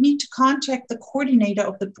 you need to contact the coordinator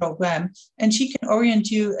of the program, and she can orient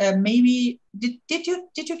you. Maybe did you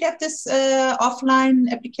get this offline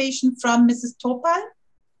application from Mrs. Topal?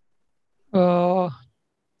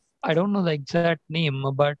 I don't know the exact name,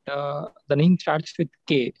 but the name starts with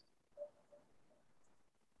K.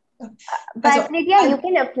 But Lydia, you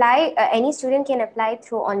can apply. Any student can apply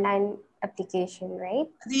through online application, right?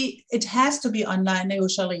 It has to be online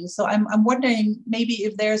usually. So I'm wondering maybe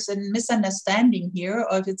if there's a misunderstanding here,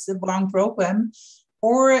 or if it's the wrong program,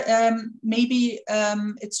 or maybe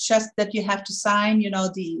it's just that you have to sign,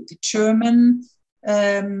 the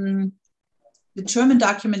German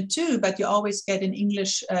document too, but you always get an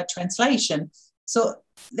English translation. So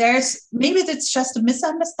maybe that's just a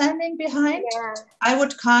misunderstanding behind. Yeah. I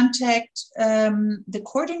would contact the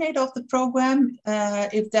coordinator of the program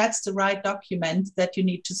if that's the right document that you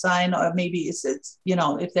need to sign, or maybe it's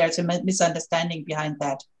if there's a misunderstanding behind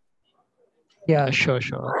that. Yeah, sure.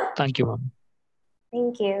 Thank you, ma'am.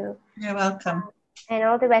 Thank you. You're welcome. And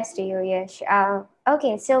all the best to you, Yash.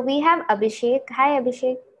 Okay, so we have Abhishek. Hi,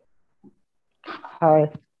 Abhishek.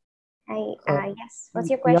 Hi. Hi. Yes. What's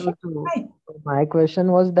your question? Hi. My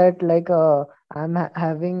question was that I'm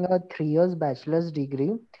having a 3 years bachelor's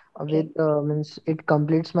degree with means it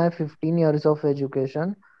completes my 15 years of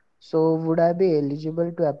education. So would I be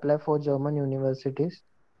eligible to apply for German universities?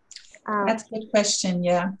 That's a good question.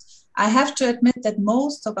 Yeah, I have to admit that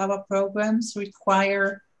most of our programs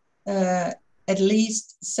require at least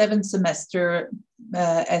 7 semester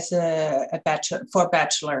as a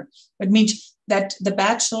bachelor. It means that the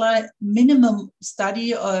bachelor minimum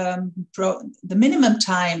study, the minimum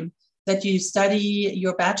time that you study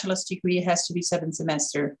your bachelor's degree has to be 7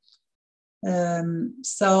 semester.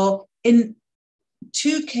 So in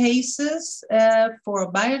 2 cases for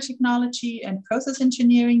biotechnology and process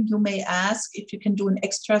engineering, you may ask if you can do an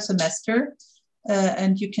extra semester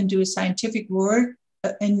and you can do a scientific work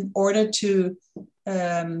in order to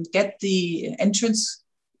get the entrance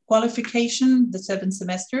qualification, the 7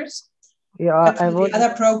 semesters. Yeah, but for the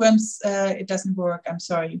other programs, it doesn't work. I'm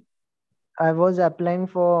sorry. I was applying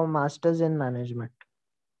for Masters in Management.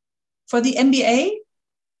 For the MBA?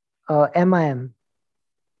 MIM.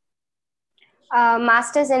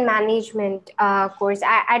 Masters in Management course.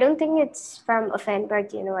 I don't think it's from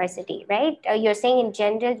Offenburg University, right? You're saying in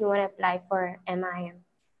general you want to apply for MIM.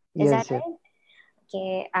 Is that right?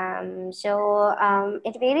 Okay. So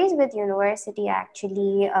it varies with university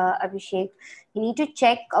actually, Abhishek. You need to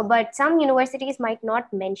check, but some universities might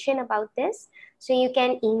not mention about this. So you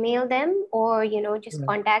can email them or, just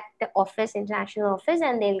contact the office, international office,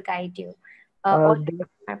 and they'll guide you.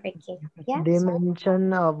 They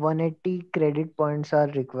mention 180 credit points are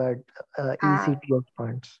required, ECTS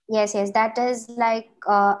points. Yes, that is like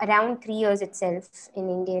around 3 years itself in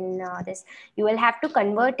Indian. You will have to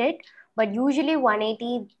convert it, but usually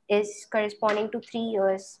 180 is corresponding to 3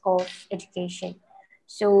 years of education.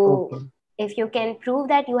 So if you can prove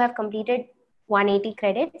that you have completed 180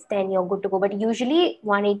 credits, then you're good to go. But usually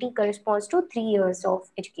 180 corresponds to 3 years of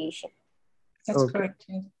education. That's correct.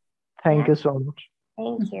 Yeah. Thank you so much.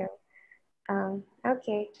 Thank you.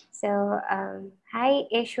 Okay, so hi,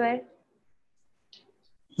 Ishwar.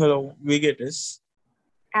 Hello, we get this.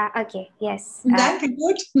 Okay, yes. Thank you.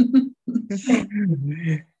 Good.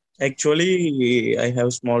 Actually, I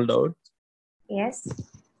have small doubt. Yes.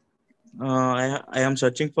 I am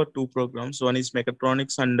searching for 2 programs. One is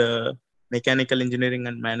mechatronics and mechanical engineering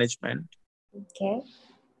and management. Okay.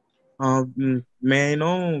 May I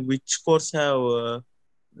know which course have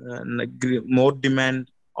more demand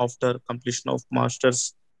after completion of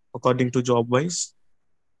masters according to job wise?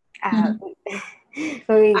 Do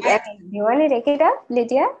you want to take it up,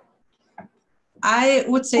 Lydia? I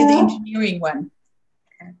would say the engineering one.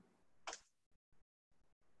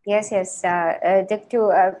 Yes,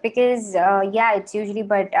 because it's usually,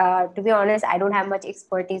 but to be honest, I don't have much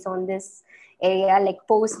expertise on this area. Like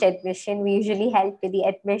post-admission, we usually help with the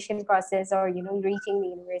admission process or reaching the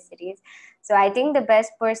universities. So I think the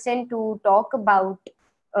best person to talk about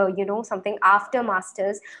something after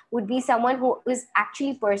masters would be someone who is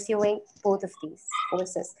actually pursuing both of these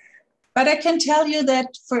courses. But I can tell you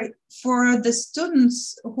that for the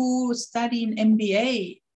students who study an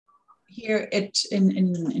MBA here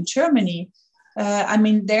in Germany,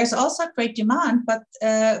 there's also great demand, but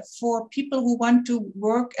for people who want to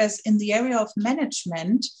work as in the area of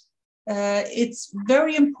management, it's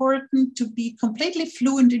very important to be completely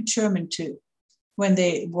fluent in German too, when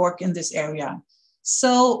they work in this area.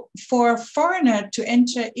 So for a foreigner to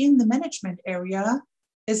enter in the management area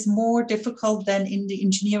is more difficult than in the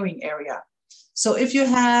engineering area. So if you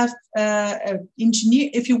have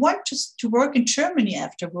if you want to work in Germany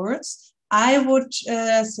afterwards, I would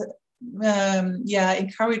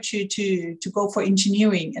encourage you to go for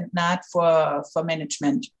engineering and not for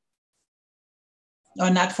management, or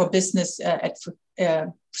not for business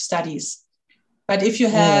studies. But if you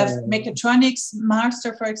have mechatronics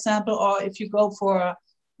master, for example, or if you go for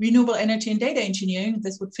renewable energy and data engineering,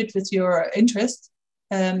 this would fit with your interest.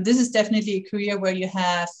 This is definitely a career where you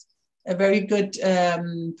have a very good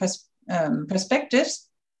perspectives.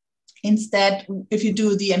 Instead, if you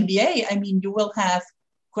do the MBA, you will have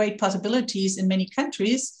great possibilities in many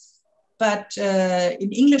countries, but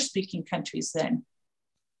in English-speaking countries then.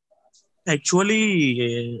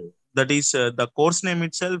 Actually, that is the course name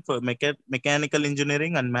itself, mechanical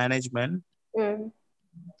engineering and management. Mm.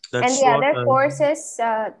 And That's the what other courses,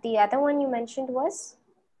 the other one you mentioned was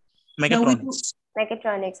No, we do. mechatronics.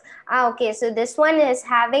 mechatronics. Okay. So this one is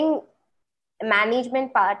having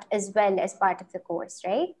management part as well as part of the course,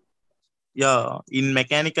 right? Yeah, in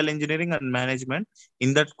mechanical engineering and management.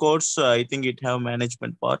 In that course, I think it have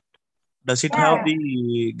management part. Does it have Yeah.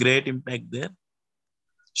 the great impact there?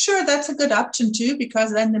 Sure, that's a good option too,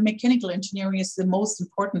 because then the mechanical engineering is the most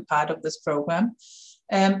important part of this program.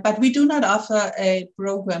 But we do not offer a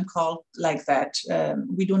program called like that.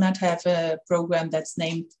 We do not have a program that's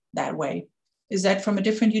named that way. Is that from a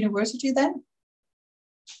different university then?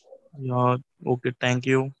 Yeah, okay, thank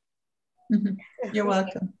you. You're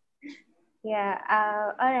welcome. Yeah.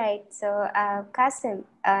 All right. So, Kasim,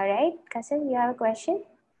 right? Kasim, you have a question?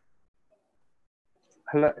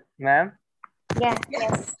 Hello, ma'am. Yeah.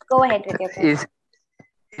 Yes. Go ahead with your question.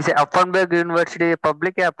 Is Offenburg University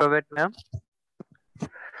public or private, ma'am?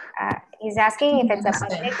 He's asking if it's a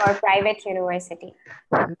Understand. public or private university.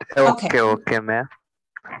 Okay, ma'am.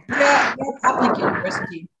 Yeah, public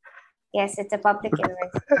university. Yes, it's a public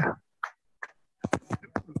university.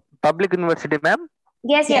 Public university, ma'am?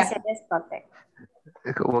 Yes, Yeah. yes, it is public.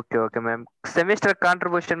 Okay, ma'am. Semester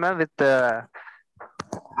contribution, ma'am, with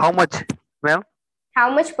how much, ma'am? How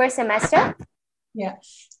much per semester? Yeah.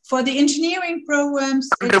 For the engineering programs,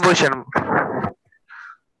 it's Contribution.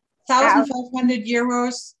 1,500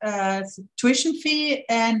 euros tuition fee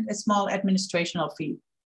and a small administrational fee.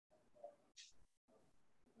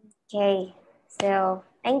 Okay, so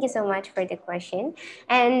thank you so much for the question.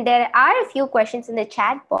 And there are a few questions in the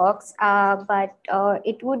chat box, but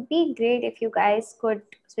it would be great if you guys could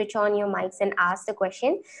switch on your mics and ask the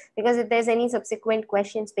question, because if there's any subsequent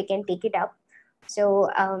questions, we can take it up. So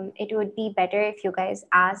it would be better if you guys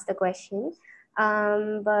ask the question.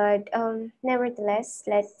 But nevertheless,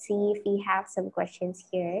 let's see if we have some questions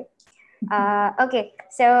here. Okay,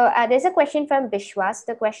 so there's a question from Bishwas.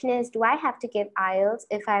 The question is, do I have to give IELTS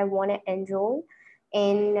if I want to enroll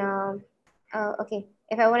in,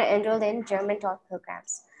 if I want to enroll in German taught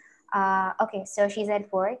programs? Okay, so she's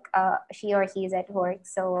at work, she or he is at work.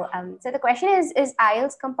 So, so the question is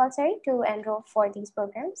IELTS compulsory to enroll for these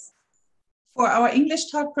programs? For our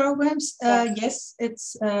English taught programs, yes,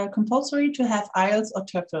 it's compulsory to have IELTS or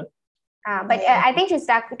TOEFL. But I think she's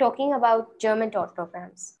talking about German taught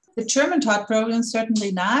programs. The German taught program,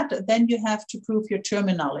 certainly not. Then you have to prove your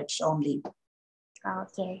German knowledge only.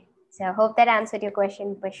 Okay, so I hope that answered your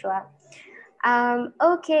question, Bushwa.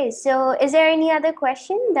 Okay, so is there any other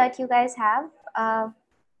question that you guys have?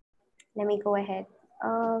 Let me go ahead.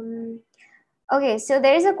 Okay, so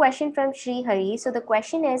there is a question from Sri Hari. So the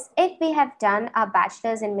question is, if we have done our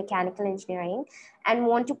bachelor's in mechanical engineering and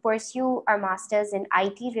want to pursue our master's in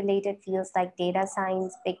IT related fields like data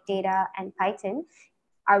science, big data, and Python,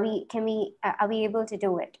 are we able to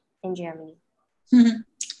do it in Germany?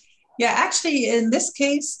 Yeah, actually, in this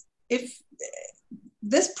case, if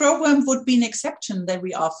this program would be an exception that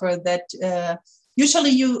we offer, that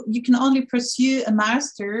usually you can only pursue a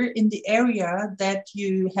master in the area that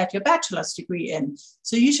you have your bachelor's degree in.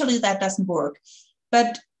 So usually that doesn't work.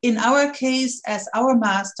 But in our case, as our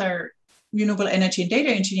master, renewable energy and data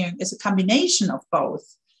engineering, is a combination of both.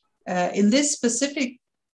 In this specific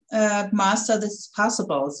master, this is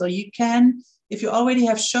possible. So you can, if you already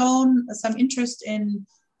have shown some interest in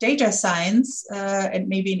data science and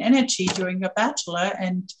maybe in energy during your bachelor,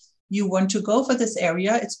 and you want to go for this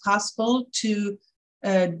area, it's possible to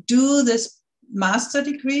do this master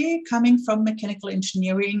degree coming from mechanical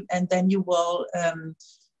engineering, and then you will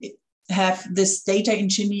have this data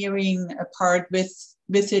engineering part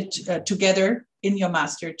with it together in your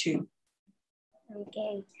master too.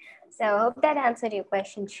 Okay, so I hope that answered your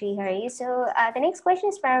question, Srihari. So the next question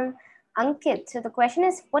is from Ankit. So the question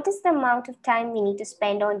is, what is the amount of time we need to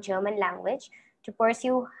spend on German language to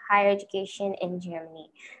pursue higher education in Germany?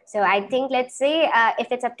 So I think, let's say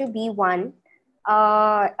if it's up to B1,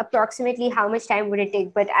 approximately how much time would it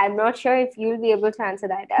take? But I'm not sure if you'll be able to answer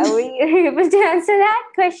that. Are we able to answer that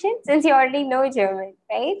question, since you already know German,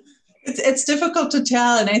 right? It's difficult to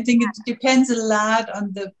tell, and I think it depends a lot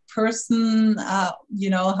on the person,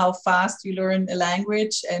 how fast you learn a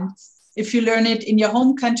language. And if you learn it in your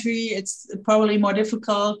home country, it's probably more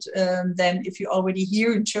difficult than if you're already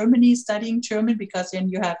here in Germany studying German, because then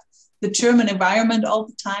you have the German environment all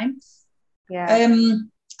the time. Yeah.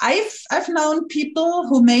 I've known people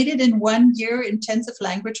who made it in 1 year intensive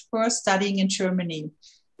language course studying in Germany.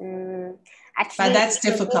 Actually, But that's it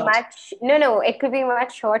could be difficult. it could be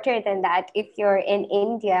much shorter than that if you're in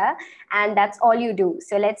India and that's all you do.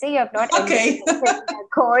 So let's say you have not Okay. enrolled in the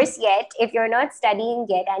course yet. If you're not studying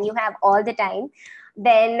yet and you have all the time,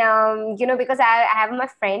 then because I have my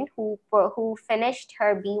friend who finished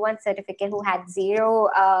her B1 certificate, who had zero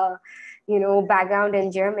background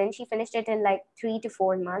in German. She finished it in like 3 to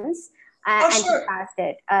 4 months, Oh, and she sure. passed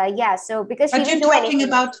it. Yeah, so because she But didn't do anything.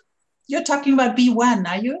 you're talking about B1,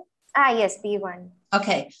 are you? Yes, B1.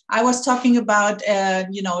 Okay, I was talking about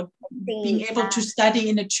being able to study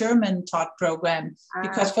in a German taught program,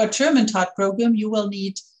 because for a German taught program you will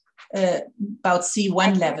need about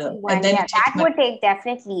C1 level, and then that would take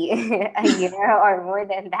definitely a year or more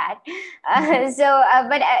than that.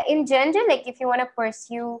 But in general, like if you want to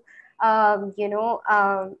pursue,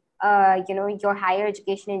 your higher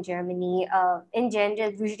education in Germany, in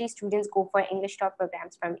general, usually students go for English taught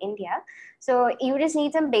programs from India. So you just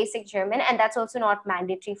need some basic German, and that's also not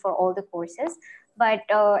mandatory for all the courses. But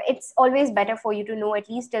it's always better for you to know at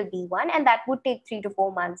least till B1, and that would take 3 to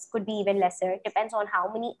 4 months, could be even lesser, depends on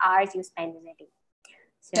how many hours you spend in a day.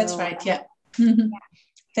 So, that's right, yeah.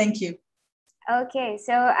 Thank you. Okay,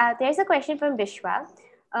 so there's a question from Vishwa.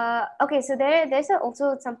 Okay, so there's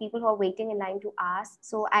also some people who are waiting in line to ask,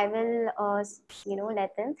 so I will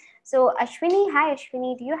let them. So Ashwini, hi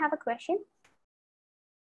Ashwini, do you have a question?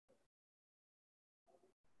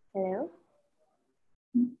 Hello.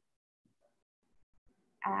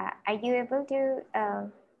 Are you able to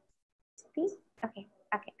speak? Okay,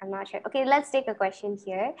 I'm not sure. Okay, let's take a question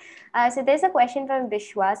here. So there's a question from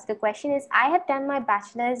Vishwas. The question is, I have done my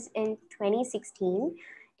bachelor's in 2016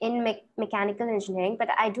 in mechanical engineering, but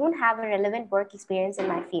I don't have a relevant work experience in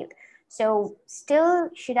my field. So still,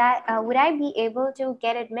 would I be able to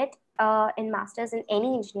get admit in master's in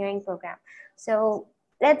any engineering program? So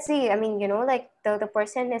let's see, I mean, like the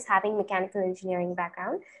person is having mechanical engineering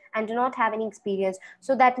background and do not have any experience.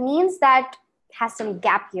 So that means that has some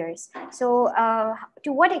gap years. So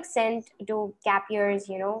to what extent do gap years,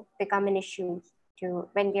 become an issue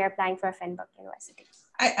when we are applying for Offenburg University?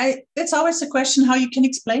 It's always a question how you can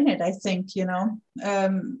explain it, I think,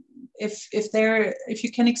 if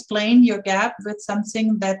you can explain your gap with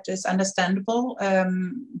something that is understandable,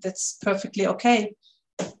 that's perfectly okay.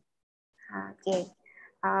 Okay.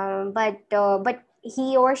 But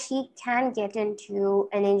he or she can get into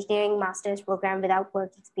an engineering master's program without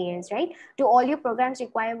work experience, right? Do all your programs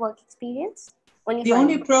require work experience? The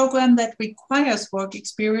only program that requires work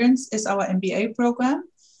experience is our MBA program.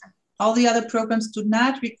 All the other programs do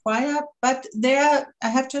not require, but I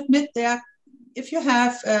have to admit, if you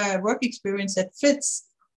have work experience that fits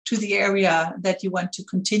to the area that you want to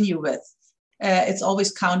continue with, it's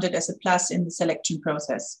always counted as a plus in the selection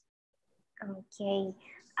process. Okay.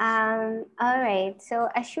 All right. So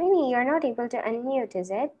Ashwini, you're not able to unmute, is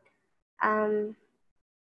it?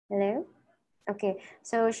 Hello? Okay.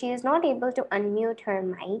 So she is not able to unmute her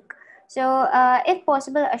mic. So if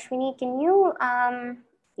possible, Ashwini, can you,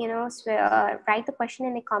 write the question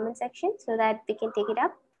in the comment section so that we can take it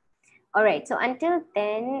up? All right. So until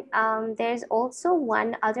then, there's also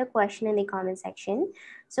one other question in the comment section.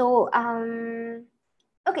 So,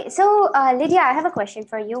 okay, so Lydia, I have a question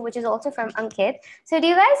for you, which is also from Ankit. So do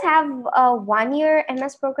you guys have 1-year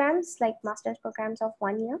MS programs, like master's programs of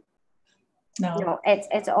 1 year? No,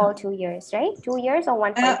 it's all 2 years, right? 2 years or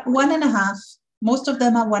 1.5? 1.5. Most of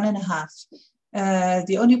them are 1.5.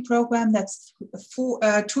 The only program that's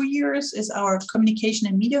 2 years is our communication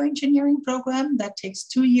and media engineering program. That takes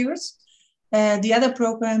 2 years. The other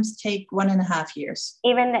programs take 1.5 years.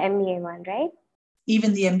 Even the MBA one, right?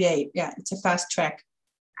 Even the MBA, yeah, it's a fast track.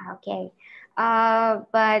 Okay.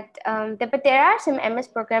 But there are some MS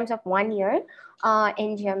programs of 1 year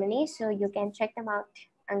in Germany, so you can check them out,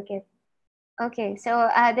 Ankit. Okay, so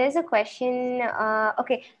there's a question.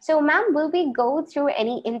 Okay, so ma'am, will we go through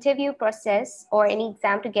any interview process or any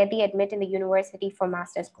exam to get the admit in the university for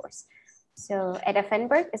master's course? So at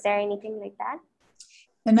Offenburg, is there anything like that?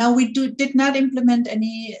 And now we did not implement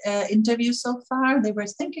any interviews so far. They were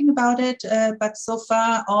thinking about it, but so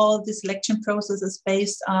far all the selection process is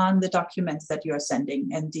based on the documents that you are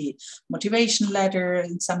sending and the motivation letter.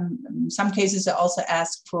 In some cases, I also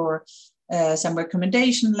ask for some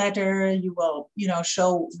recommendation letter. You will,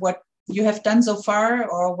 show what you have done so far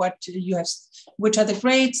or which are the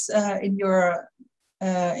grades in your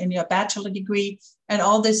bachelor degree, and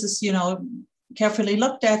all this is, carefully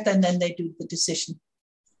looked at, and then they do the decision.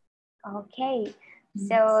 Okay,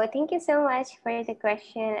 So thank you so much for the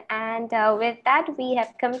question. And with that, we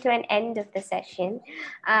have come to an end of the session.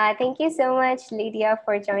 Thank you so much, Lydia,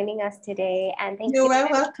 for joining us today. And thank You're you. well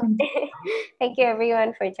welcome. Thank you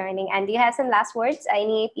everyone for joining. And do you have some last words?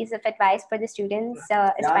 Any piece of advice for the students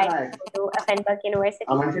aspiring to go to Offenburg University?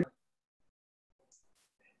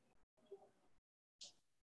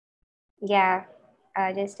 Yeah,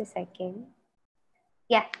 just a second.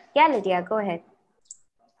 Yeah, Lydia, go ahead.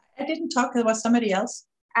 I didn't talk. There was somebody else.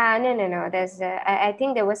 No. There's I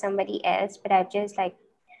think there was somebody else, but I've just Okay.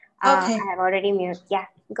 I have already muted. Yeah,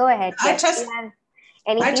 go ahead. I Yes.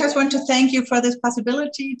 I just want to thank you for this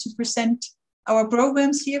possibility to present our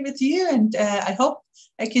programs here with you, and I hope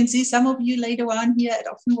I can see some of you later on here at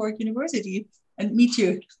Offenburg University and meet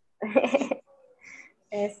you.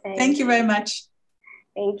 Yes, thank you very much.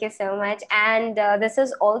 Thank you so much. And this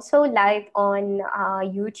is also live on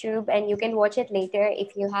YouTube, and you can watch it later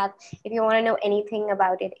if you want to know anything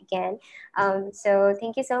about it again. So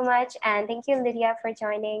thank you so much, and thank you, Lydia, for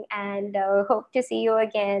joining. And hope to see you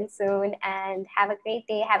again soon. And have a great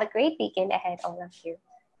day. Have a great weekend ahead, all of you.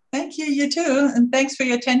 Thank you. You too, and thanks for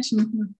your attention.